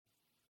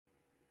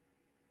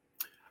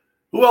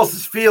Who else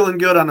is feeling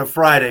good on a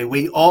Friday?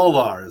 We all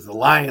are, as the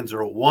Lions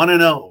are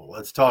 1-0.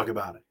 Let's talk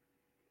about it.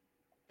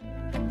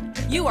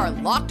 You are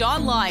Locked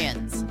On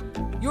Lions,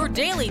 your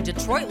daily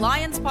Detroit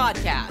Lions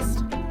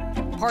podcast.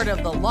 Part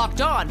of the Locked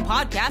On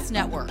Podcast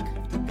Network,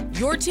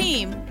 your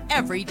team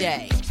every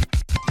day.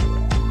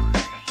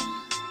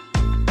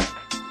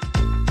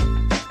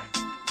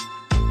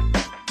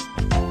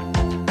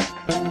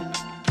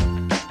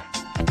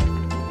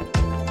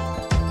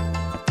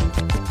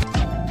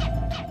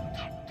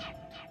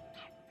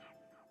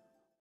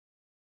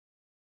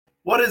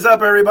 What is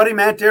up, everybody?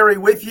 Matt Derry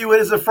with you.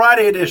 It is a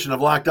Friday edition of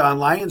Locked On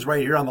Lions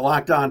right here on the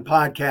Locked On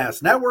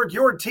Podcast Network.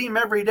 Your team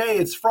every day.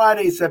 It's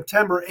Friday,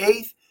 September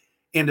 8th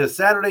into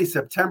Saturday,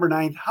 September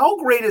 9th. How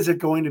great is it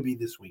going to be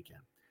this weekend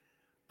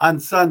on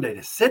Sunday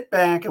to sit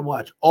back and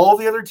watch all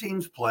the other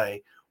teams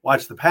play,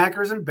 watch the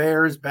Packers and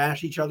Bears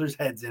bash each other's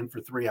heads in for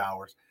 3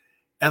 hours,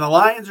 and the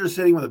Lions are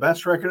sitting with the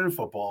best record in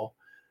football,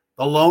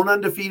 the lone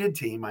undefeated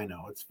team. I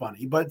know it's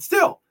funny, but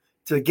still,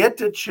 to get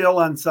to chill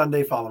on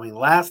Sunday following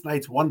last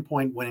night's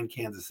 1-point win in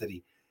Kansas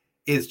City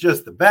is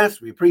just the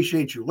best. We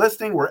appreciate you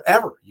listening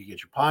wherever you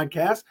get your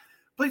podcasts.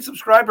 Please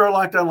subscribe to our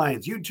Locked On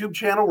Lions YouTube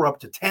channel. We're up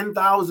to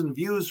 10,000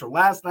 views for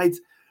last night's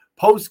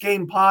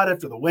post-game pod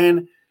after the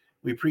win.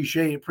 We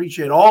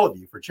appreciate all of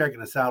you for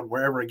checking us out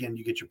wherever, again,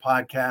 you get your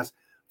podcasts.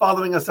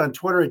 Following us on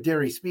Twitter at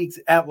Derry Speaks,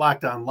 at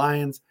Locked On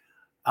Lions,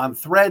 on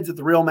Threads at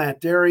The Real Matt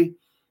Derry,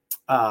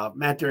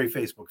 Matt Derry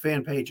Facebook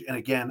fan page, and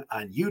again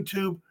on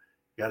YouTube.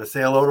 Got to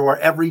say hello to our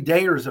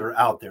everydayers that are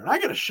out there. And I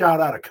got to shout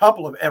out a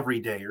couple of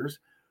everydayers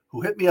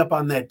who hit me up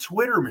on that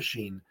Twitter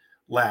machine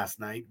last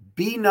night.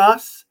 B.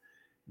 Nuss,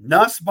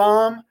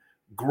 Nussbaum,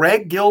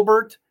 Greg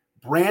Gilbert,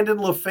 Brandon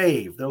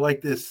LaFave. They're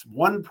like this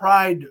One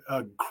Pride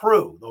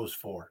crew, those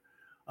four.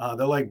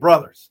 They're like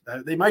brothers.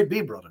 They might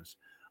be brothers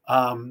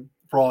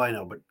for all I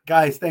know. But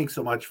guys, thanks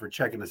so much for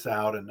checking us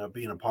out and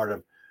being a part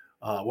of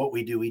what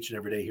we do each and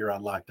every day here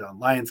on Locked On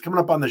Lions. Coming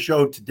up on the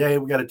show today,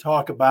 we got to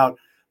talk about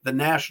the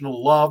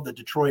national love that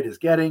Detroit is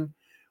getting.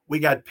 We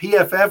got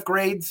PFF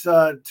grades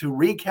to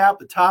recap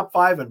the top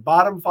 5 and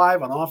bottom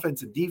 5 on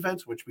offense and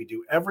defense, which we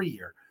do every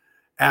year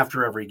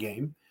after every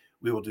game.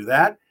 We will do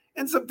that.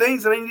 And some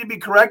things that I need to be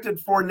corrected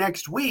for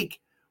next week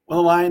when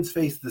the Lions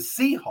face the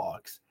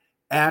Seahawks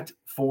at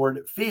Ford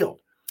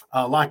Field.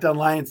 Locked On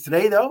Lions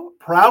today, though,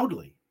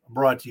 proudly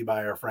brought to you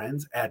by our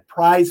friends at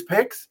Prize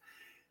Picks,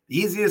 the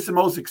easiest and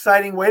most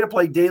exciting way to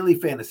play daily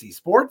fantasy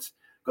sports.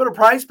 Go to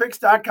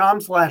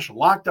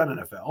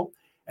prizepicks.com/LockedOnNFL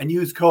and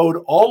use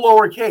code all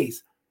lowercase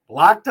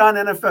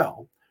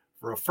LockedOnNFL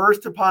for a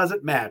first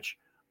deposit match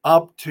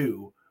up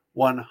to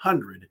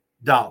 $100.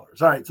 All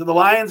right, so the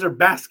Lions are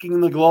basking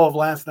in the glow of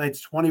last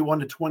night's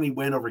 21-20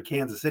 win over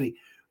Kansas City.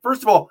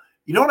 First of all,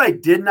 you know what I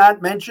did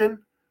not mention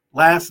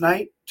last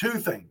night? 2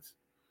 things.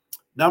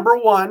 Number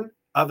one,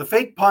 the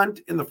fake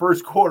punt in the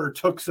first quarter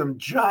took some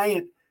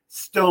giant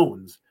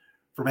stones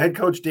from head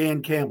coach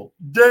Dan Campbell.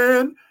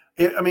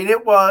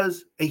 It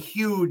was a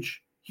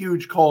huge,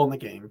 huge call in the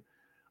game.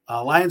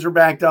 Lions were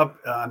backed up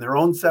on their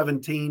own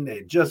 17. They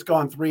had just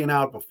gone 3 and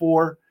out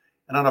before.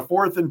 And on a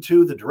 4th and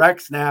 2, the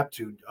direct snap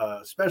to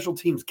special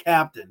teams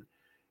captain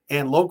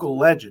and local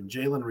legend,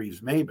 Jalen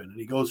Reeves-Maybin. And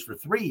he goes for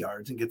 3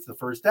 yards and gets the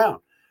first down.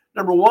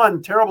 Number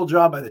one, terrible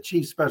job by the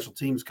Chiefs special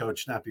teams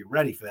coach not be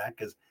ready for that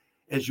because,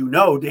 as you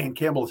know, Dan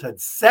Campbell has had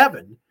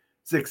 7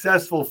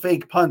 successful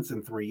fake punts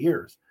in 3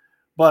 years.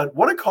 But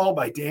what a call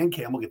by Dan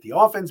Campbell. Get the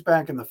offense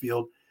back in the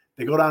field.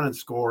 They go down and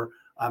score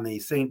on the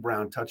St.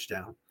 Brown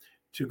touchdown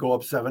to go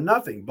up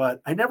 7-0. But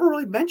I never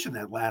really mentioned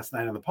that last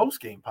night on the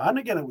postgame pod. And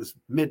again, it was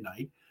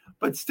midnight.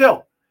 But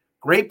still,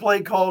 great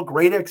play call,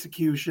 great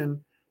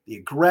execution, the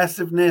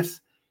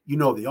aggressiveness. You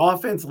know, the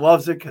offense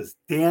loves it because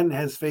Dan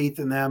has faith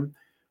in them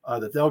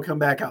that they'll come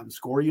back out and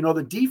score. You know,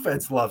 the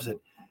defense loves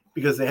it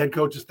because the head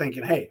coach is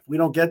thinking, hey, if we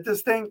don't get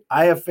this thing,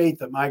 I have faith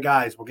that my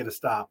guys will get a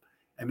stop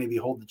and maybe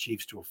hold the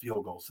Chiefs to a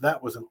field goal. So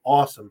that was an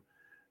awesome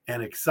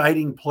and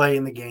exciting play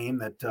in the game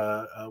that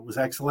was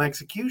excellent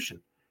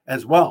execution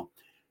as well.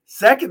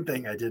 Second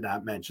thing I did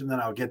not mention,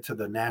 then I'll get to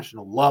the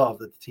national love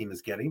that the team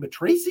is getting, but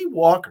Tracy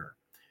Walker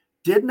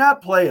did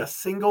not play a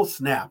single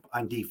snap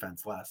on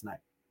defense last night.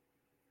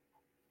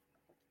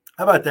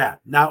 How about that?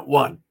 Not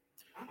one.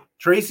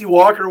 Tracy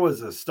Walker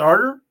was a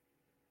starter.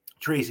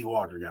 Tracy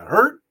Walker got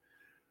hurt.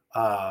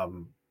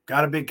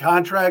 Got a big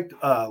contract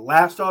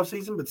last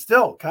offseason, but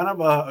still kind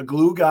of a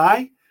glue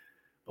guy.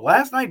 But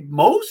last night,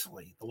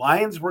 mostly, the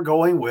Lions were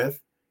going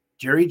with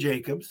Jerry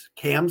Jacobs,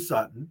 Cam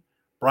Sutton,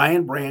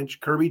 Brian Branch,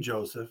 Kirby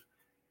Joseph,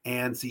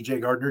 and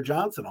C.J.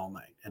 Gardner-Johnson all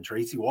night. And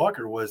Tracy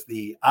Walker was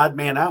the odd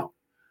man out.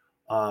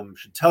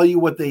 Should tell you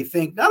what they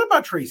think, not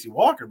about Tracy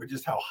Walker, but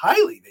just how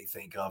highly they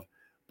think of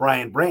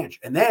Brian Branch.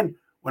 And then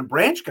when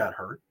Branch got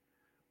hurt,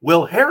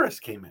 Will Harris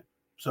came in.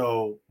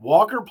 So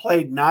Walker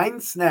played 9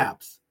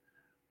 snaps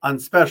on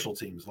special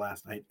teams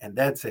last night, and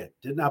that's it.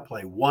 Did not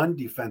play one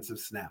defensive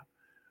snap.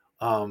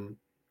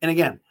 And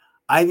again,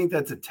 I think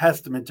that's a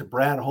testament to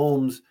Brad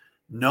Holmes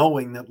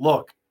knowing that,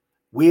 look,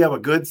 we have a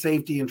good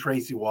safety in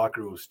Tracy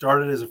Walker who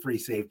started as a free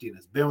safety and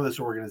has been with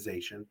this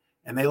organization,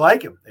 and they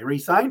like him. They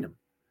re-signed him.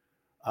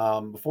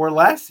 before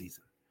last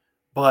season.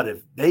 But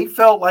if they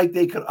felt like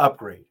they could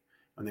upgrade,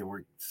 when they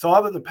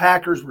saw that the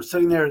Packers were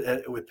sitting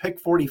there with pick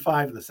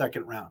 45 in the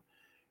second round,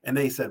 and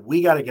they said,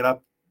 we got to get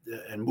up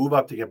and move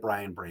up to get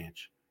Brian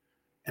Branch.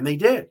 And they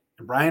did.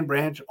 And Brian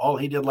Branch, all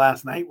he did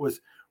last night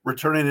was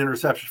return an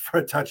interception for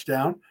a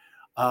touchdown,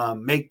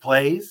 make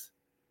plays,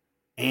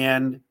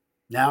 and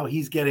now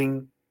he's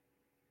getting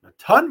a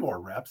ton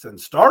more reps and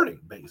starting,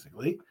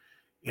 basically,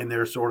 in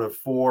their sort of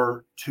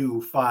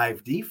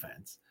 4-2-5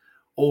 defense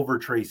over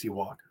Tracy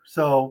Walker.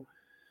 So,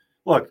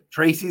 look,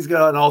 Tracy's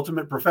got an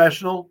ultimate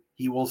professional.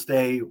 He will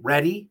stay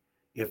ready.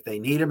 If they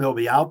need him, he'll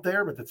be out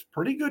there. But that's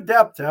pretty good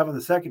depth to have in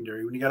the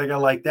secondary when you got a guy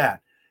like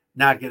that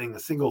not getting a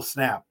single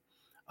snap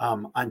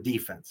on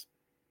defense.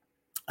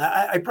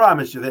 I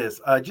promise you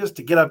this. Just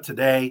to get up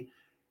today,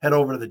 head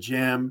over to the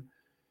gym,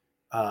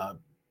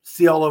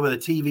 see all over the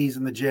TVs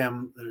in the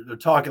gym. They're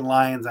talking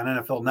Lions on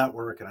NFL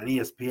Network and on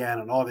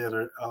ESPN and all the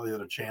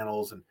other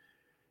channels. And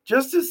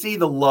just to see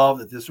the love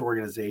that this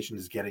organization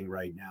is getting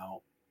right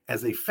now,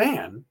 as a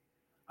fan,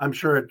 I'm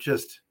sure it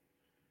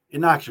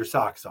knocks your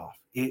socks off.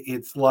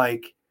 It's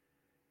like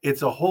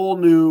it's a whole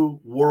new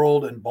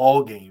world and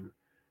ball game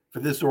for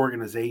this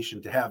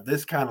organization to have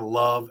this kind of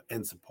love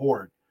and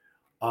support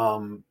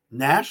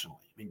nationally.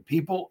 I mean,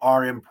 people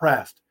are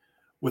impressed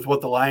with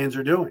what the Lions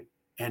are doing,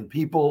 and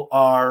people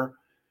are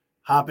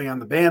hopping on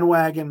the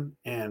bandwagon.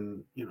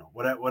 And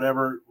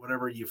whatever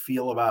you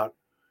feel about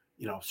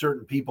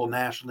certain people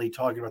nationally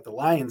talking about the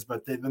Lions,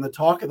 but they've been the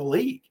talk of the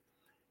league,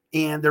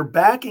 and they're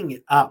backing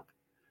it up.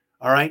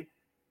 All right.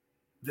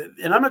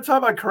 And I'm going to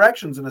talk about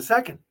corrections in a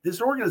second.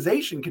 This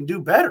organization can do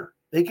better.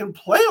 They can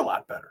play a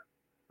lot better,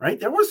 right?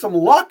 There was some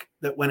luck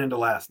that went into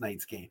last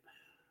night's game.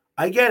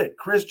 I get it.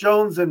 Chris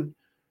Jones and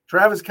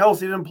Travis Kelce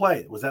didn't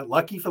play. Was that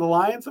lucky for the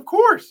Lions? Of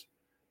course.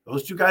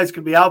 Those two guys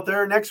could be out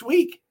there next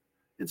week.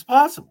 It's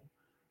possible,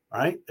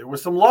 right? There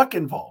was some luck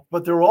involved,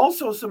 but there were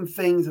also some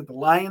things that the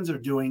Lions are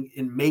doing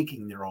in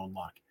making their own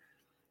luck.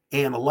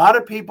 And a lot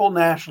of people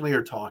nationally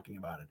are talking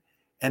about it,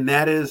 and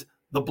that is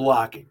the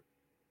blocking,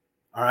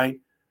 all right?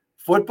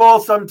 Football,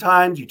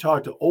 sometimes you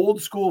talk to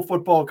old school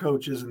football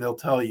coaches and they'll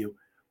tell you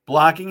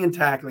blocking and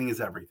tackling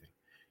is everything.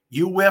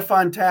 You whiff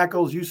on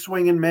tackles, you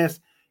swing and miss,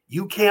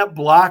 you can't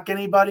block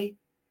anybody.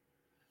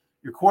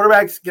 Your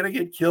quarterback's going to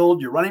get killed.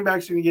 Your running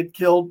back's going to get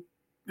killed.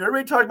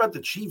 Everybody talked about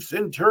the Chiefs'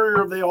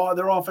 interior of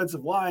their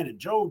offensive line and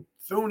Joe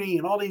Thuney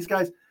and all these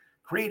guys.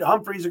 Creed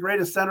Humphrey's the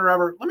greatest center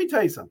ever. Let me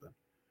tell you something.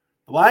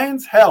 The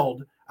Lions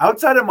held,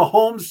 outside of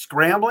Mahomes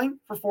scrambling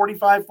for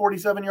 45,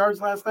 47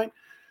 yards last night,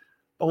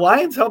 the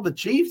Lions held the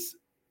Chiefs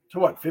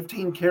to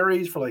 15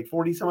 carries for like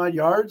 40 some odd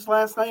yards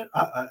last night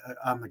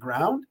on the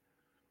ground.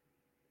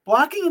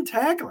 Blocking and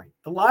tackling.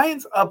 The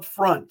Lions up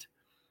front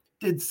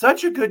did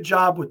such a good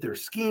job with their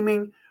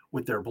scheming,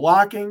 with their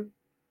blocking.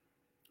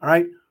 All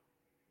right.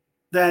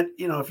 That,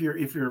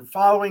 if you're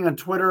following on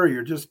Twitter or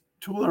you're just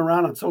tooling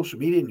around on social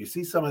media and you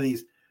see some of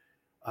these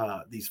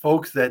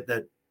folks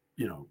that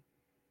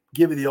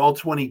give you the all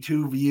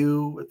 22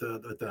 view with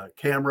the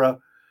camera,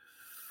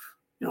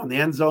 in the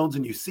end zones,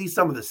 and you see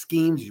some of the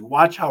schemes, you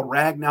watch how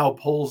Ragnow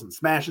pulls and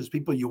smashes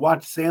people. You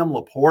watch Sam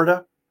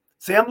Laporta.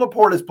 Sam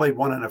Laporta's played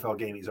one NFL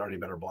game. He's already a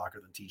better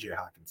blocker than TJ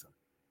Hawkinson.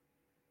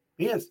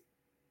 He is.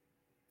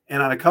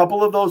 And on a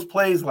couple of those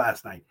plays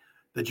last night,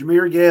 the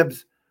Jahmyr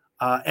Gibbs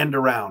end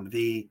around,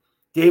 the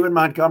David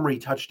Montgomery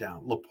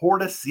touchdown,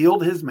 Laporta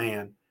sealed his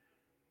man,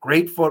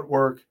 great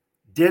footwork,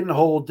 didn't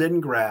hold, didn't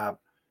grab,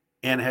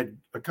 and had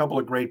a couple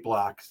of great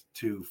blocks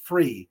to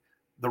free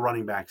the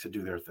running backs to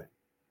do their thing.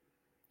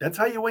 That's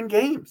how you win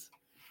games,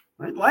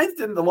 right?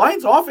 The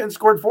Lions offense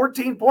scored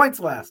 14 points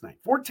last night.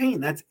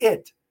 14, that's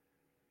it.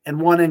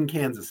 And one in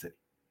Kansas City.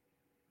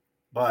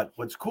 But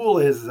what's cool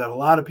is that a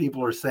lot of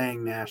people are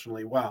saying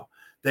nationally, wow,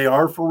 they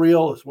are for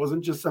real. This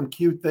wasn't just some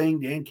cute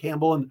thing, Dan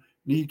Campbell and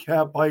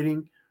kneecap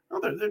biting.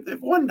 No,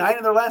 they've won 9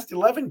 of their last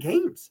 11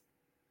 games.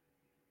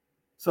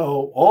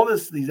 So all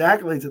these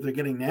accolades that they're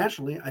getting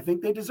nationally, I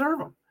think they deserve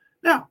them.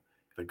 Now,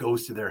 if it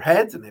goes to their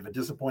heads and they have a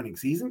disappointing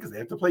season because they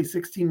have to play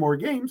 16 more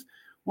games,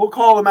 we'll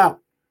call them out.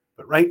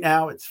 But right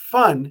now, it's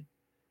fun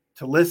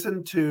to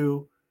listen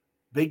to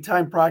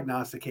big-time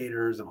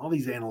prognosticators and all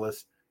these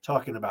analysts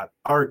talking about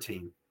our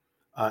team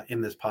in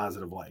this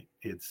positive light.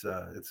 It's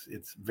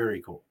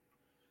very cool.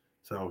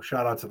 So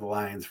shout out to the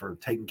Lions for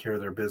taking care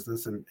of their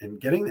business and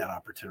getting that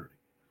opportunity.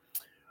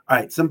 All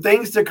right, some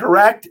things to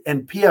correct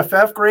and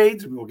PFF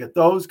grades. We will get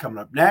those coming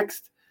up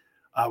next.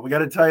 We got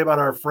to tell you about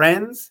our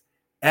friends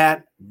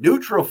at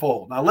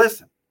Nutrafol. Now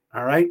listen,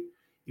 all right?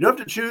 You don't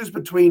have to choose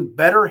between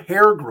better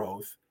hair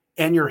growth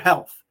and your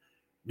health.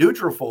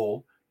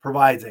 Nutrafol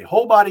provides a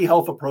whole body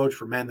health approach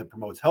for men that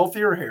promotes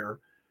healthier hair.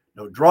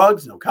 No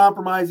drugs, no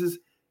compromises,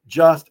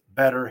 just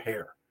better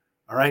hair.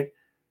 All right?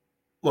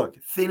 Look,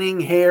 thinning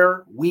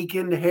hair,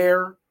 weakened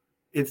hair,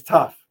 it's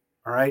tough.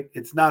 All right?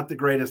 It's not the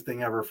greatest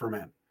thing ever for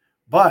men.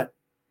 But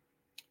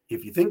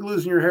if you think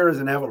losing your hair is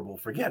inevitable,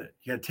 forget it.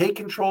 You got to take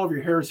control of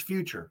your hair's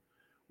future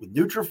with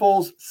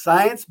Nutrafol's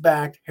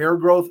science-backed hair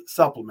growth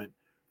supplement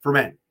for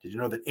men. Did you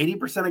know that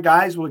 80% of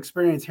guys will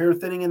experience hair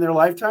thinning in their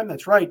lifetime?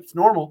 That's right. It's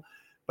normal,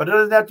 but it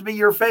doesn't have to be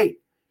your fate.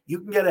 You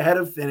can get ahead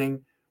of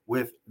thinning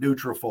with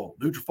Nutrafol.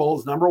 Nutrafol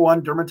is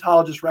 #1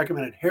 dermatologist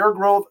recommended hair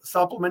growth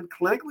supplement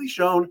clinically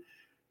shown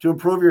to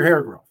improve your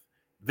hair growth,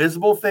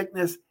 visible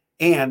thickness,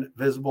 and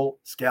visible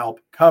scalp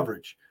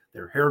coverage.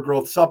 Their hair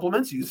growth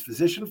supplements use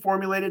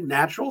physician-formulated,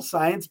 natural,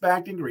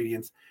 science-backed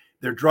ingredients.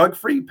 Their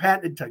drug-free,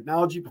 patented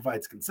technology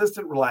provides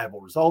consistent,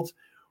 reliable results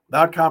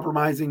without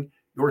compromising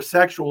your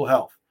sexual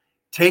health.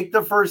 Take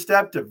the first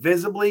step to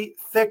visibly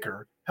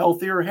thicker,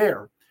 healthier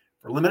hair.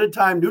 For limited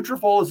time,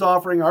 Nutrafol is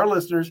offering our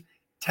listeners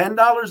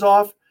 $10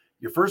 off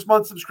your first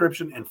month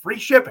subscription and free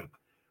shipping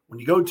when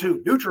you go to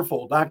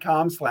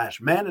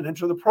Nutrafol.com/men and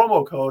enter the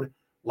promo code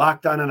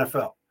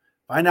LOCKEDONNFL.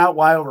 Find out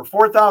why over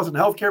 4,000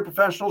 healthcare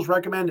professionals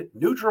recommend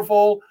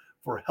Nutrafol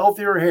for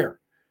healthier hair.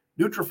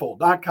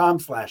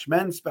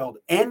 Nutrafol.com/men, spelled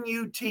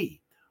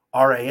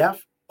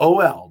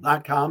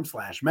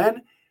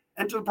Nutrafol.com/men.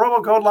 Enter the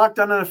promo code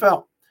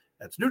LOCKEDONNFL.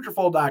 That's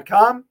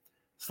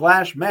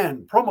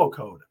Nutrafol.com/men, promo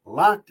code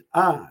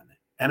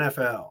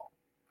LOCKEDONNFL.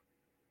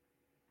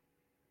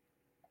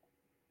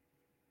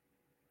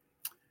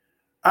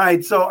 All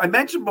right, so I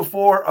mentioned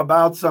before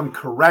about some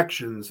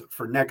corrections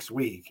for next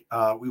week.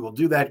 We will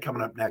do that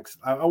coming up next.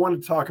 I want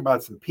to talk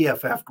about some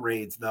PFF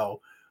grades,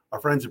 though.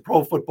 Our friends at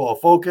Pro Football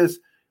Focus,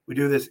 we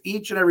do this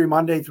each and every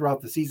Monday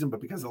throughout the season,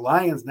 but because the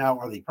Lions now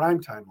are the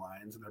primetime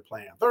Lions, and they're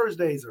playing on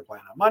Thursdays, they're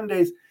playing on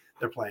Mondays,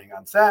 they're playing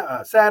on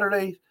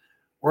Saturdays,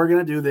 we're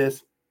going to do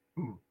this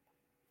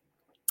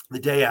the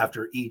day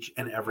after each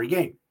and every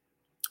game.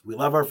 We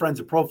love our friends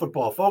at Pro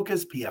Football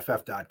Focus,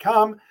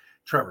 PFF.com.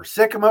 Trevor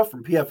Sikkema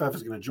from PFF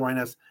is going to join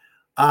us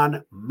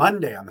on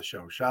Monday on the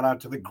show. Shout out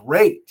to the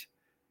great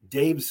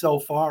Dave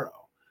Selfaro,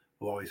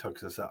 who always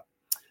hooks us up.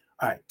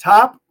 All right,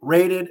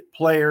 top-rated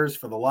players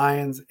for the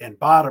Lions and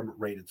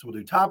bottom-rated. So we'll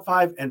do top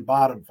 5 and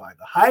bottom 5.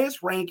 The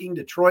highest-ranking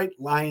Detroit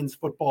Lions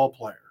football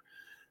player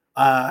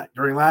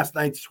during last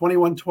night's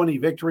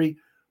 21-20 victory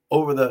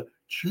over the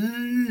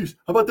Chiefs.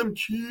 How about them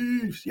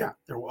Chiefs? Yeah,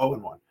 they're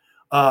 0-1.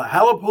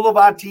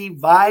 Halapoulivaati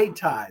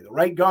Vaitai, the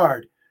right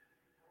guard,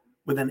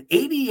 with an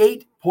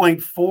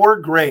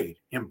 88.4 grade.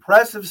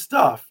 Impressive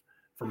stuff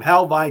from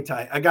Hal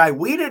Vaitai, a guy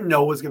we didn't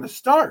know was going to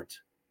start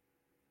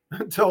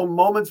until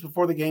moments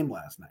before the game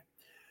last night.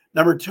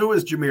 Number 2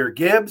 is Jahmyr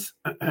Gibbs.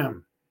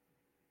 I'm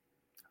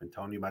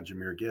telling you about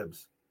Jahmyr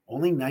Gibbs.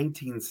 Only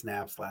 19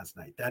 snaps last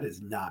night. That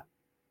is not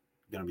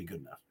going to be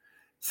good enough.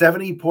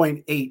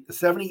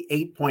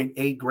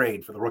 78.8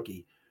 grade for the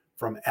rookie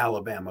from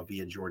Alabama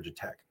via Georgia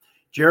Tech.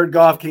 Jared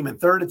Goff came in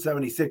third at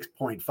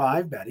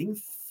 76.5, batting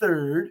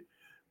third.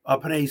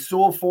 Penei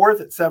Sewell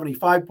fourth at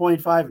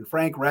 75.5, and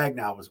Frank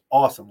Ragnow was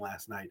awesome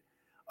last night,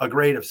 a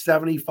grade of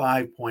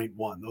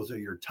 75.1. Those are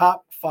your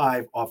top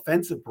 5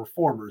 offensive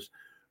performers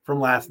from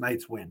last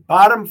night's win.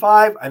 Bottom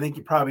 5, I think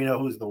you probably know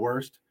who's the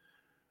worst.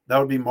 That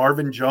would be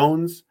Marvin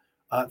Jones,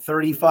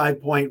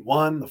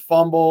 35.1, the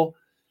fumble,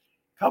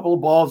 a couple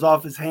of balls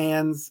off his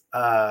hands,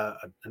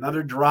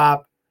 another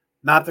drop.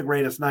 Not the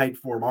greatest night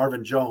for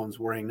Marvin Jones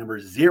wearing number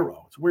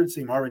 0. It's weird to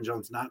see Marvin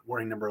Jones not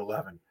wearing number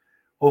 11.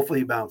 Hopefully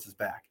he bounces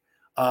back.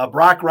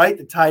 Brock Wright,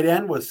 the tight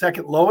end, was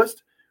second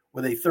lowest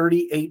with a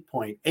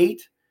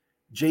 38.8.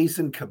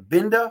 Jason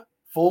Kabinda,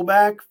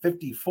 fullback,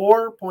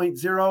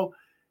 54.0.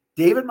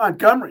 David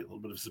Montgomery, a little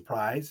bit of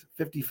surprise,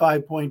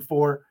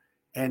 55.4.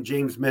 And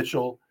James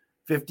Mitchell,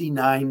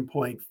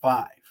 59.5.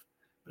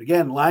 But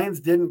again, Lions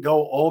didn't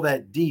go all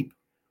that deep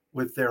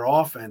with their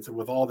offense and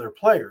with all their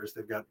players.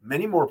 They've got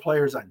many more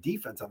players on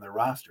defense on their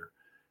roster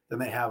than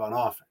they have on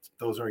offense.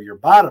 Those are your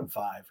bottom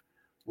 5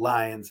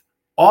 Lions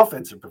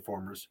offensive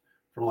performers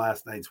from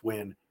last night's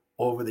win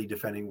over the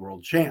defending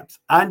world champs.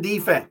 On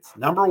defense,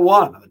 number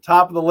 1 on the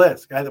top of the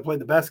list, guy that played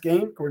the best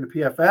game, according to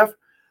PFF,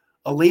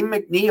 Aleem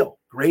McNeil,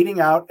 grading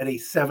out at a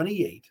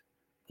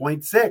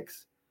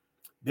 78.6.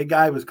 Big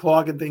guy was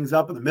clogging things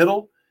up in the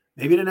middle.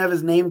 Maybe didn't have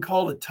his name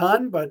called a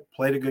ton, but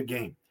played a good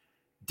game.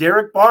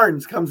 Derek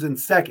Barnes comes in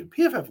second.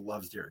 PFF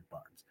loves Derek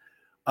Barnes.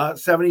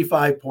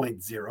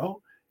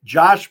 75.0.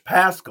 Josh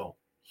Paschal,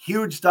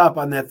 huge stop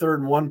on that 3rd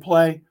and 1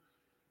 play.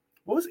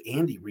 What was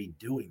Andy Reid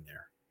doing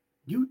there?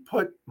 You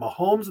put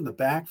Mahomes in the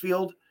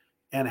backfield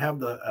and have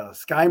the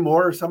Sky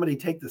Moore or somebody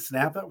take the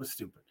snap? That was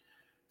stupid.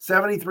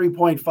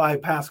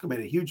 73.5. Paschal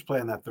made a huge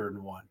play on that 3rd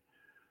and 1.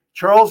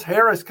 Charles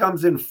Harris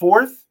comes in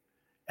 4th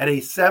at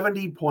a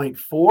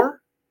 70.4.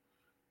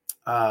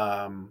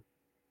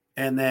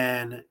 And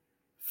then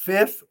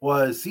 5th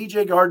was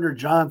C.J.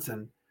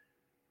 Gardner-Johnson,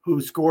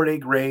 who scored a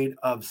grade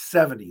of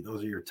 70.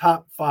 Those are your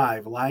top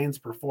 5 Lions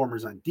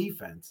performers on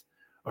defense,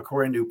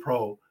 according to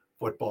Pro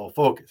Football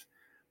Focus.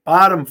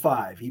 Bottom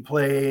 5, he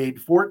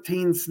played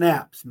 14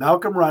 snaps.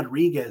 Malcolm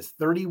Rodriguez,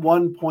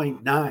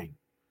 31.9.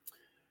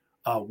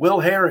 Will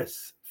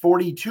Harris,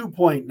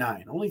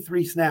 42.9. Only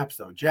 3 snaps,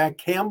 though. Jack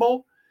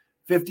Campbell,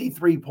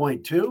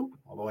 53.2,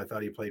 although I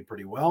thought he played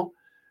pretty well.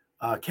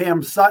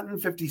 Cam Sutton,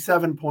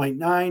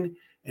 57.9.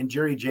 And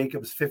Jerry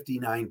Jacobs,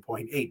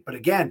 59.8. But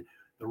again,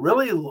 the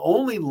really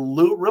only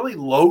really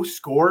low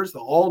scores the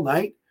all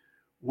night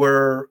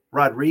were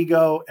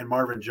Rodrigo and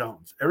Marvin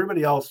Jones.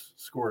 Everybody else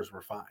scores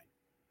were fine.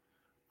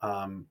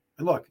 And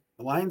look,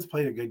 the Lions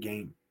played a good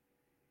game.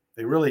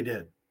 They really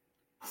did.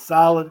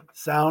 Solid,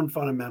 sound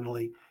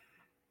fundamentally.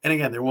 And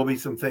again, there will be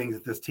some things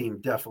that this team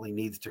definitely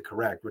needs to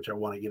correct, which I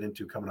want to get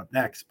into coming up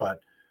next.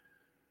 But,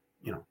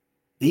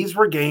 these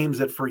were games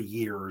that for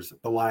years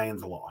the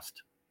Lions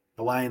lost.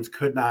 The Lions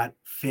could not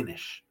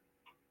finish,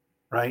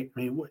 right? I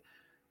mean,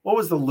 what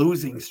was the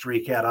losing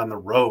streak at on the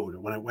road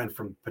when it went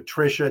from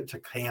Patricia to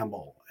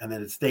Campbell and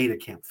then it stayed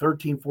at Camp?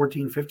 13,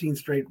 14, 15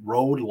 straight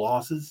road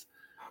losses.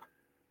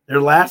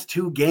 Their last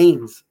two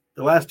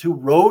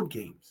road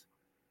games,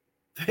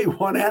 they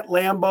won at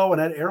Lambeau and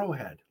at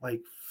Arrowhead.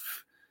 Like,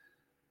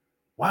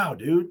 wow,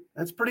 dude,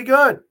 that's pretty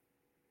good.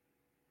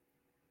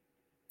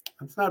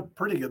 That's not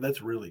pretty good.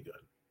 That's really good.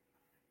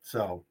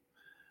 So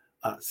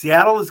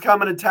Seattle is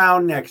coming to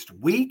town next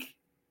week.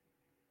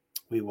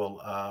 We will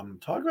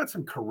talk about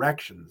some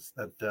corrections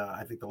that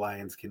I think the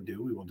Lions can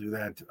do. We will do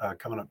that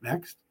coming up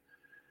next.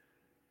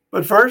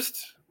 But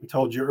first, we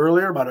told you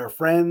earlier about our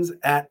friends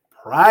at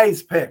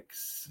Prize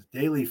Picks,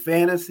 daily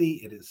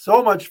fantasy. It is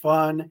so much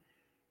fun.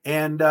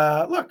 And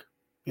look,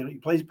 you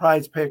play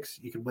Prize Picks,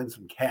 you can win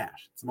some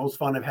cash. It's the most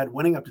fun I've had,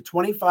 winning up to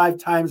 25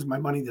 times my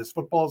money this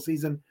football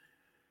season.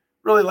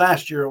 Really,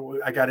 last year,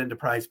 I got into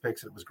Prize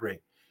Picks, and it was great.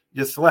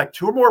 You just select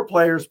two or more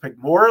players, pick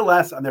more or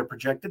less on their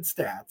projected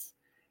stats,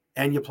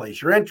 and you place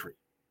your entry,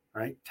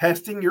 right?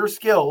 Testing your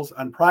skills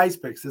on Prize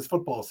Picks this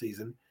football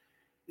season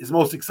is the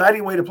most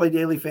exciting way to play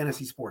daily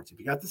fantasy sports. If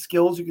you got the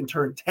skills, you can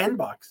turn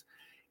 $10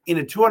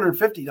 into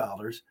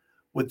 $250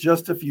 with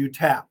just a few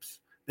taps.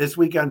 This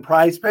week on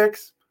Prize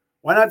Picks,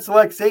 why not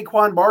select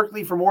Saquon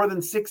Barkley for more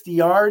than 60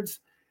 yards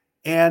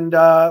and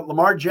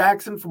Lamar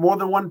Jackson for more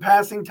than one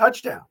passing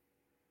touchdown?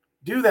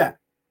 Do that,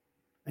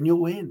 and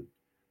you'll win.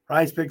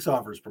 Prize Picks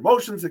offers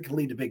promotions that can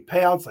lead to big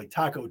payouts like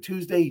Taco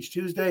Tuesday each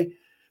Tuesday.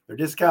 Their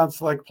discounts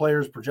select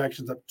players'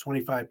 projections up to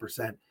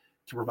 25%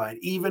 to provide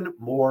even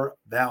more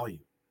value.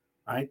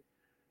 All right?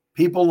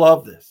 People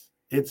love this.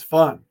 It's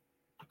fun.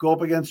 Go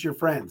up against your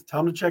friends.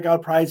 Tell them to check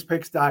out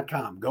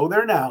prizepicks.com. Go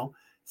there now,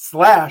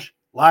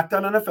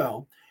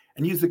 /LockedOnNFL,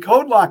 and use the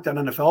code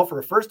LockedOnNFL for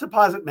a first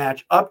deposit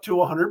match up to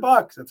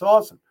 $100. That's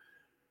awesome.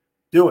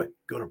 Do it.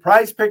 Go to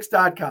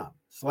prizepicks.com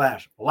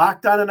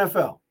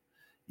 /LockedOnNFL.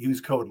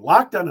 Use code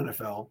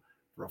LockedOnNFL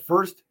for a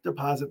first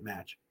deposit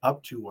match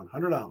up to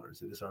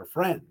 $100. It is our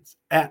friends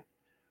at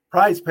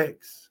Prize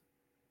Picks.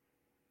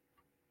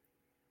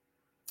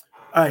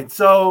 All right,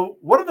 so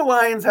what do the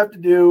Lions have to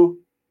do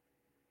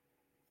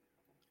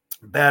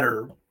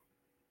better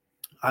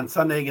on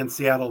Sunday against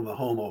Seattle in the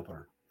home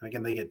opener? And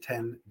again, they get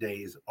 10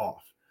 days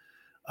off.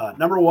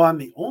 Number one,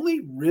 the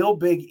only real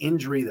big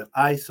injury that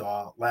I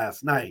saw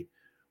last night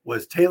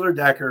was Taylor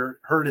Decker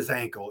hurt his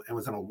ankle and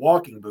was in a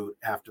walking boot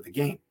after the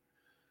game.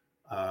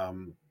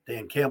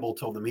 Dan Campbell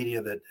told the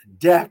media that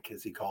Deck,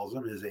 as he calls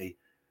him, is a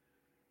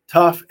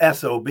tough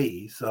SOB.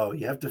 So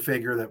you have to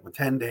figure that with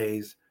 10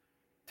 days,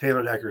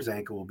 Taylor Decker's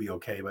ankle will be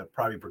okay, but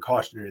probably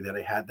precautionary that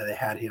they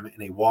had him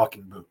in a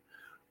walking boot.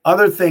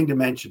 Other thing to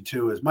mention,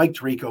 too, is Mike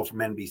Tirico from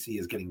NBC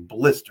is getting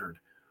blistered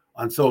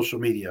on social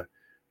media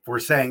for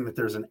saying that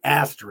there's an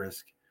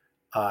asterisk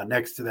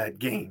next to that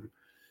game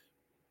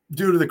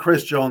due to the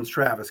Chris Jones,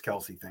 Travis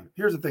Kelce thing.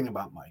 Here's the thing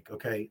about Mike,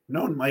 okay?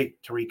 Known Mike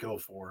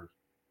Tirico for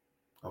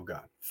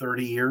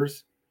 30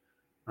 years,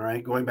 all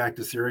right, going back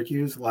to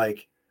Syracuse.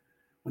 Like,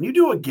 when you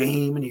do a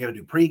game and you got to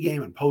do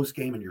pregame and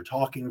postgame and you're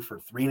talking for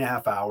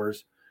 3.5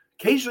 hours,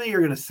 occasionally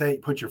you're going to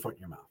put your foot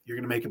in your mouth. You're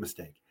going to make a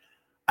mistake.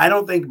 I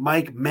don't think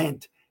Mike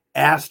meant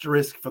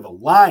asterisk for the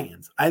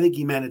Lions. I think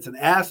he meant it's an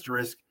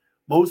asterisk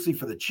mostly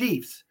for the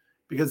Chiefs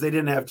because they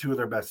didn't have two of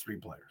their best three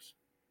players.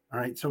 All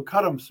right, so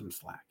cut him some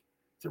slack.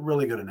 It's a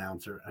really good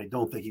announcer. I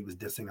don't think he was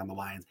dissing on the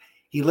Lions.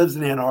 He lives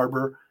in Ann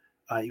Arbor.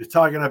 He was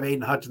talking about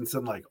Aiden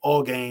Hutchinson like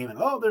all game,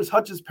 and there's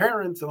Hutch's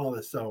parents and all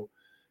this. So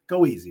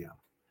go easy on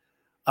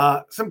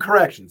him. Some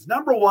corrections.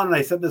 Number one, and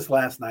I said this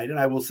last night, and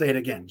I will say it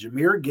again,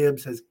 Jahmyr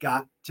Gibbs has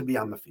got to be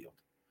on the field.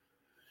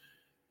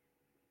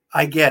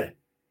 I get it.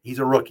 He's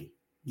a rookie.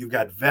 You've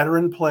got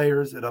veteran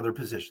players at other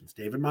positions.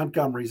 David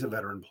Montgomery's a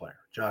veteran player.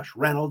 Josh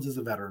Reynolds is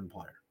a veteran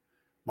player.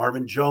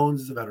 Marvin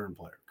Jones is a veteran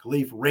player.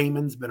 Khalif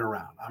Raymond's been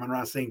around.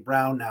 Amon-Ra St.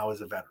 Brown now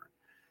is a veteran.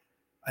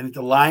 I think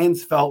the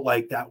Lions felt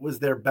like that was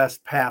their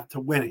best path to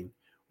winning,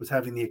 was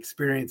having the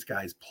experienced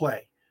guys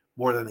play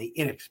more than the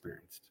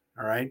inexperienced.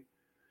 All right.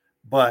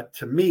 But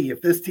to me,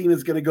 if this team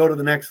is going to go to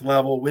the next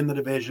level, win the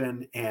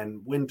division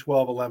and win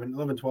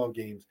 12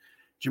 games,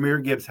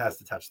 Jahmyr Gibbs has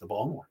to touch the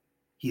ball more.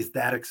 He's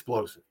that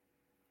explosive.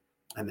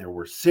 And there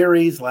were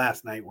series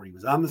last night where he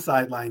was on the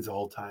sidelines the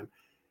whole time.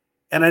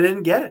 And I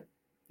didn't get it.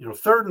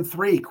 3rd and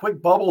 3,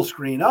 quick bubble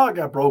screen. It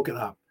got broken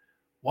up.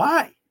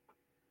 Why?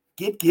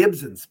 Get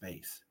Gibbs in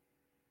space.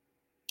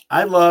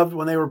 I loved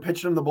when they were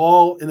pitching him the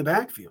ball in the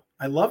backfield.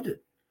 I loved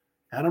it.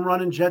 Had him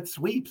running jet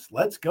sweeps.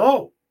 Let's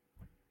go.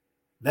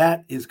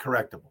 That is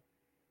correctable.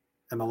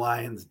 And the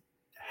Lions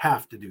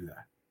have to do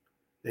that.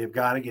 They've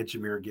got to get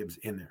Jahmyr Gibbs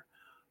in there.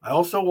 I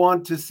also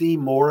want to see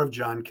more of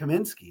John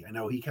Kaminsky. I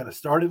know he kind of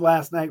started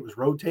last night, was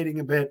rotating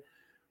a bit.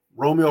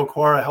 Romeo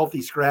Okwara,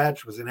 healthy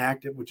scratch, was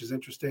inactive, which is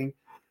interesting.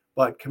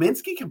 But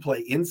Kaminsky can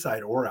play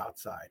inside or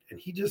outside. And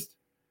he just,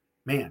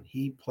 man,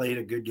 he played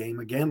a good game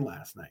again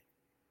last night.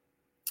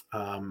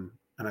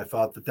 And I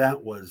thought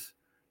that was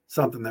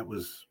something that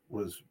was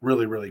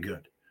really, really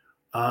good.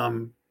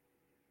 Other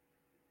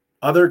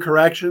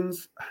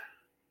corrections.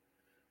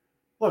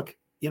 Look,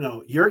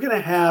 you're going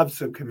to have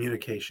some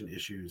communication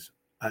issues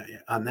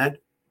on that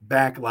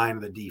back line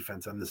of the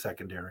defense on the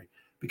secondary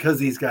because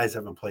these guys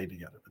haven't played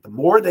together. But the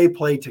more they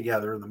play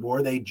together and the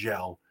more they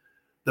gel,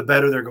 the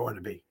better they're going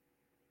to be.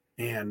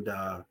 And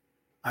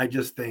I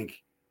just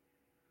think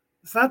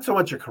it's not so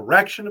much a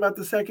correction about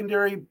the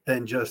secondary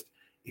than just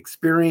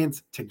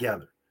experience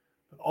together.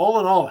 But all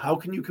in all, how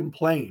can you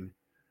complain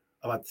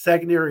about the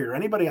secondary or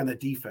anybody on the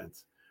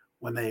defense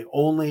when they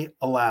only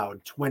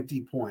allowed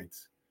 20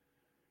 points,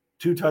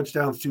 2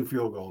 touchdowns, 2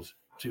 field goals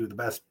to the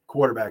best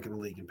quarterback in the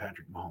league in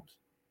Patrick Mahomes?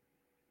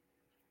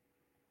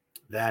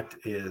 That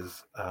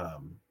is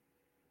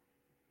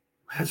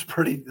that's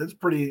pretty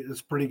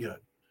good.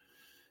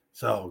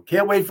 So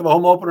can't wait for the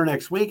home opener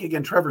next week.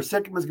 Again, Trevor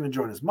Sikkema is going to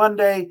join us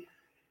Monday.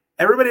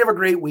 Everybody have a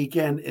great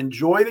weekend.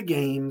 Enjoy the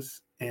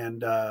games.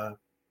 And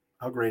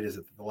how great is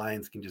it that the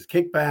Lions can just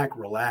kick back,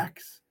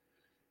 relax,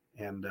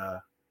 and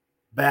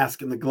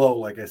bask in the glow,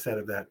 like I said,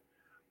 of that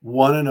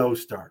 1-0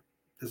 start.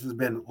 This has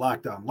been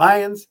Locked On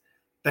Lions.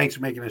 Thanks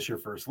for making us your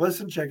first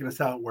listen, checking us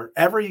out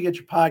wherever you get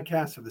your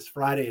podcasts for this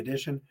Friday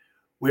edition.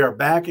 We are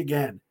back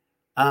again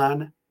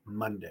on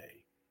Monday.